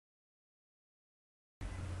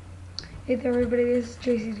Hey there everybody, this is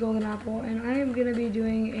JC's Golden Apple, and I am going to be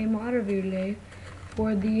doing a mod review today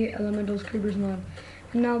for the Elementals Creepers mod.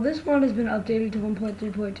 Now this mod has been updated to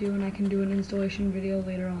 1.3.2 and I can do an installation video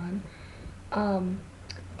later on.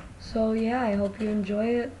 So yeah, I hope you enjoy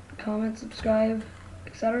it, comment, subscribe,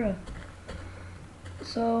 etc.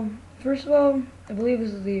 So, first of all, I believe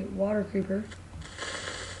this is the water creeper.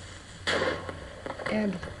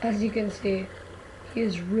 And as you can see, he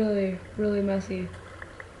is really messy.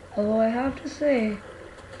 Although I have to say,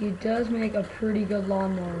 he does make a pretty good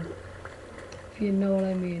lawnmower, if you know what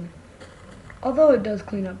I mean. Although it does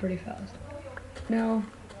clean up pretty fast. Now,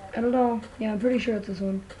 I don't know, yeah, I'm pretty sure it's this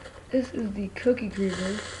one. This is the cookie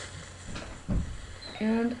creeper.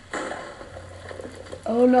 And,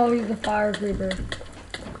 oh no, he's the fire creeper.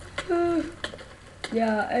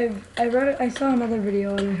 Yeah, I saw another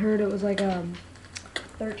video and I heard it was like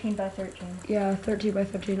 13 by 13. Yeah, 13 by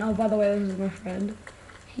 13. Oh, by the way, this is my friend.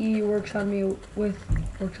 He works with me for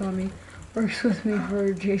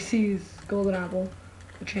JC's Golden Apple,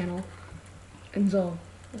 the channel. And so,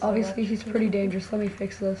 obviously he's pretty dangerous. Let me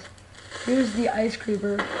fix this. Here's the ice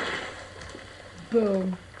creeper.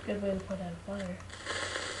 Boom. Good way to put out a fire.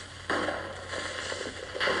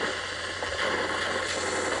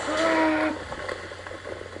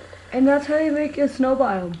 And that's how you make a snow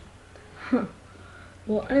biome.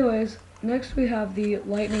 Well, anyways, next we have the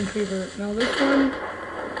lightning creeper. Now this one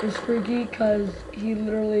is freaky because he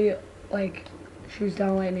literally like shoots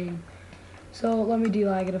down lightning. So let me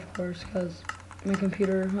delag it, of course, because my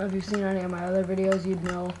computer, if you've seen any of my other videos, you'd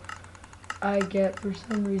know for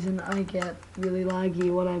some reason I get really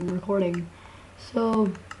laggy when I'm recording.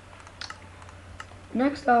 So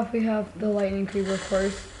next off we have the lightning creeper, of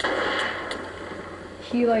course.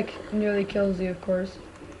 He like nearly kills you, of course.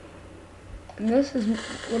 And this is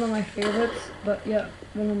one of my favorites, but yeah,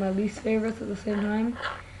 one of my least favorites at the same time.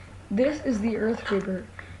 This is the earth creeper.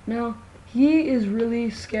 Now, he is really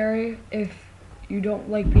scary if you don't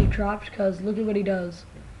like be trapped, because look at what he does.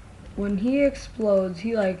 When he explodes,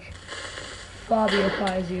 he like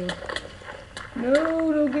phobia-fies you.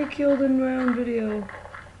 No, don't get killed in my own video.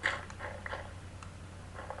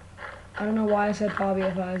 I don't know why I said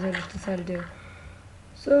phobia-fies, I just decided to.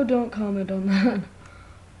 So don't comment on that.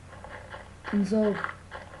 And so,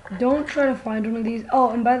 don't try to find one of these. Oh,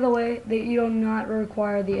 and by the way, you do not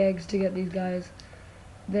require the eggs to get these guys.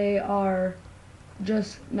 They are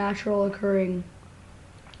just natural occurring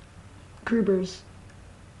creepers,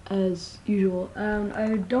 as usual. And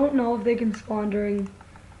I don't know if they can spawn during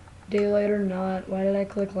daylight or not. Why did I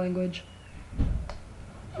click language?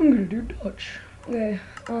 I'm gonna do Dutch. Okay,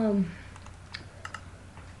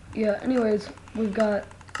 yeah, anyways, we've got,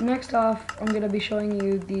 next off, I'm gonna be showing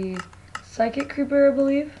you the psychic creeper, I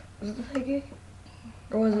believe. Was it the psychic?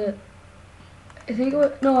 Or was it? I think it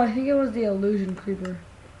was the illusion creeper.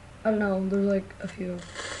 I don't know, there's like a few.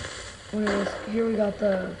 Anyways, here we got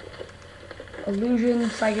the illusion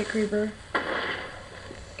psychic creeper.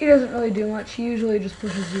 He doesn't really do much, he usually just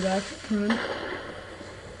pushes you back.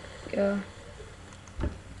 Yeah.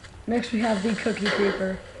 Next we have the cookie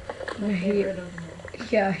creeper.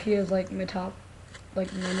 Yeah, he is like my top,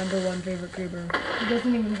 like my #1 favorite creeper. He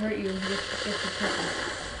doesn't even hurt you, he just gets the cookie.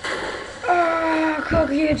 Ah,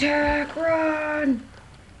 cookie attack, run!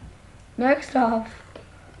 Next off,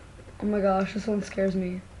 oh my gosh, this one scares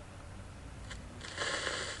me.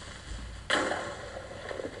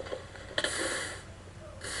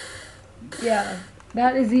 Yeah,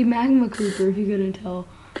 that is the magma creeper, if you couldn't tell.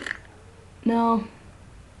 Now,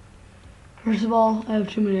 first of all, I have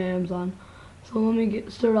too many items on. So let me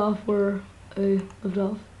start off where I left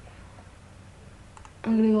off.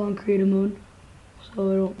 I'm gonna go on creative mode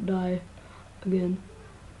so I don't die again.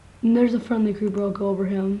 And there's a friendly creeper, I'll go over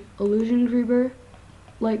him. Illusion creeper,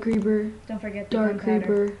 light creeper, Don't forget the dark gunpowder.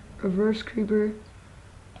 creeper, reverse creeper.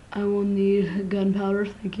 I will need gunpowder,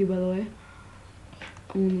 thank you by the way.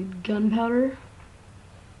 I will need gunpowder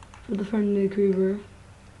for the friendly creeper.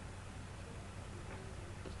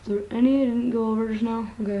 Is there any I didn't go over just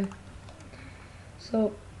now? Okay.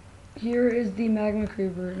 So, here is the magma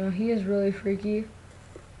creeper. Now, he is really freaky.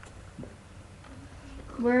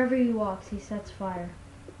 Wherever he walks, he sets fire.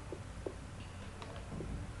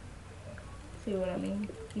 See what I mean?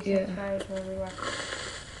 He sets fire to wherever he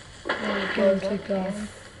walks. And he goes up again.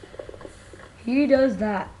 He does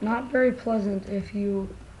that. Not very pleasant if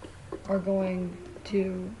you are going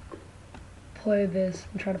to play this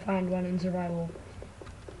and try to find one in survival.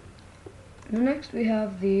 And next we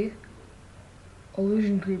have the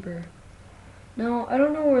illusion creeper. Now, I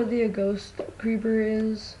don't know where the ghost creeper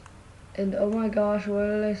is. And oh my gosh,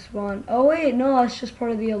 where did I spawn? Oh wait, no, that's just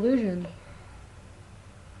part of the illusion.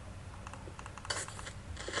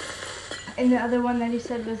 And the other one that he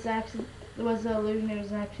said was the illusion. It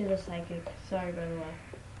was actually the psychic. Sorry, by the way.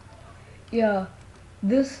 Yeah,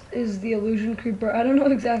 this is the illusion creeper. I don't know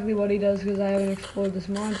exactly what he does because I haven't explored this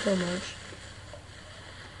mod so much.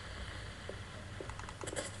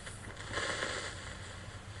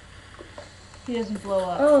 He doesn't blow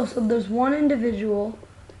up. Oh, so there's one individual,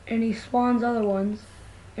 and he spawns other ones,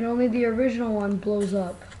 and only the original one blows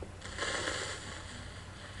up.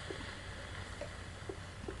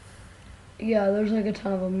 Yeah, there's like a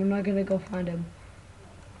ton of them. I'm not gonna go find him.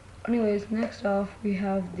 Anyways, next off we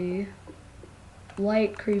have the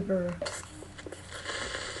light creeper.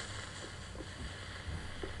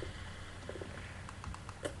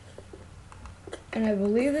 And I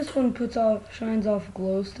believe this one shines off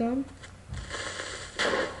glowstone.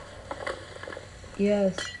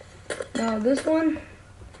 Yes. Now this one,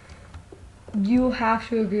 you have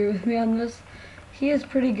to agree with me on this. He is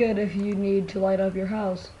pretty good if you need to light up your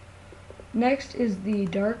house. Next is the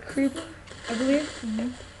dark creeper, I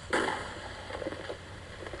believe.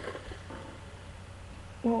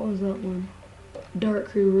 What was that one? Dark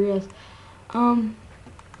creeper, yes. I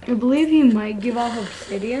believe he might give off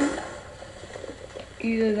obsidian.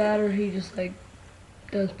 Either that or he just like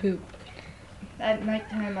does poop. At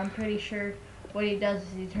nighttime, I'm pretty sure what he does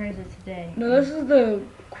is he turns it to day. No, this is the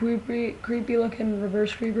creepy looking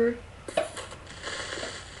reverse creeper.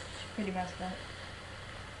 Pretty messed up.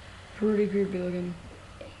 Pretty creepy looking.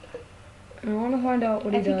 And I want to find out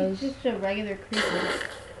what he does. It's just a regular creeper.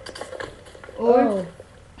 Or Oh.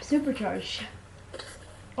 supercharged.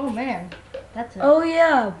 Oh man, that's it. Oh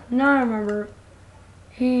yeah, now I remember.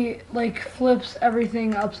 He like flips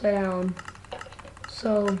everything upside down.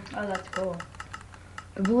 So Oh, that's cool.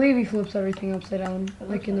 I believe he flips everything upside down,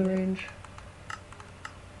 like in the like it. range.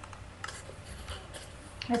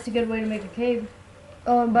 That's a good way to make a cave.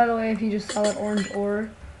 Oh, and by the way, if you just saw that orange ore,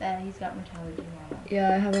 He's got metallurgy on.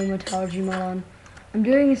 yeah, I have a metallurgy mod on. I'm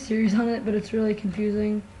doing a series on it, but it's really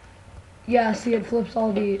confusing. Yeah, see, it flips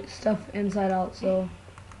all the stuff inside out, so.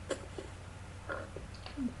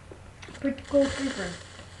 Pretty cool creeper.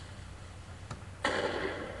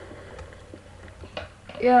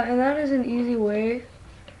 Yeah, and that is an easy way,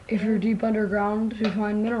 if you're deep underground, to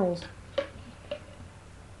find minerals.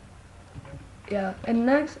 Yeah, and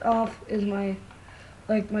next off is my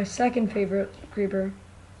second favorite creeper.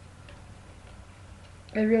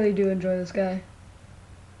 I really do enjoy this guy.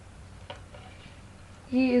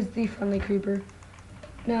 He is the friendly creeper.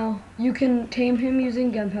 Now, you can tame him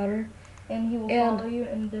using gunpowder. And he will follow you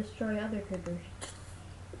and destroy other creepers.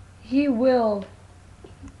 He will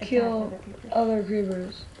Attack kill other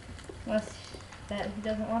creepers. Unless that he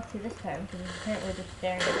doesn't want to this time, because he's apparently just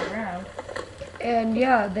staring at the ground. And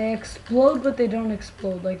yeah, they explode, but they don't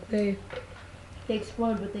explode. Like They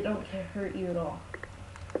explode, but they don't hurt you at all.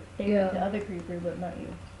 They hurt the other creeper, but not you.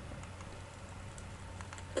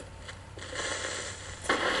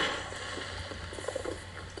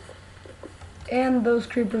 And those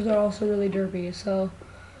creepers are also really derpy, so.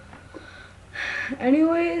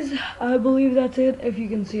 Anyways, I believe that's it. If you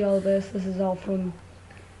can see all this is all from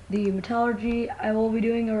the metallurgy. I will be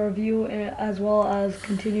doing a review as well as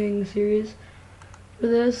continuing the series for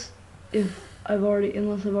this, unless I've already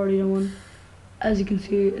done one. As you can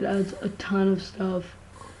see, it adds a ton of stuff.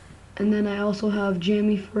 And then I also have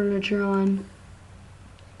jammy furniture on.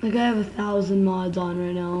 Like, I have 1,000 mods on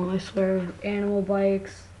right now, I swear. Animal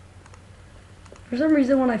bikes. For some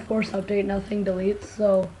reason, when I force update, nothing deletes,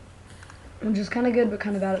 so I'm just kind of good, but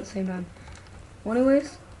kind of bad at the same time. Well,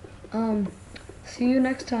 anyways, see you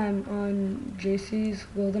next time on JC's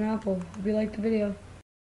Golden Apple. Hope you liked the video.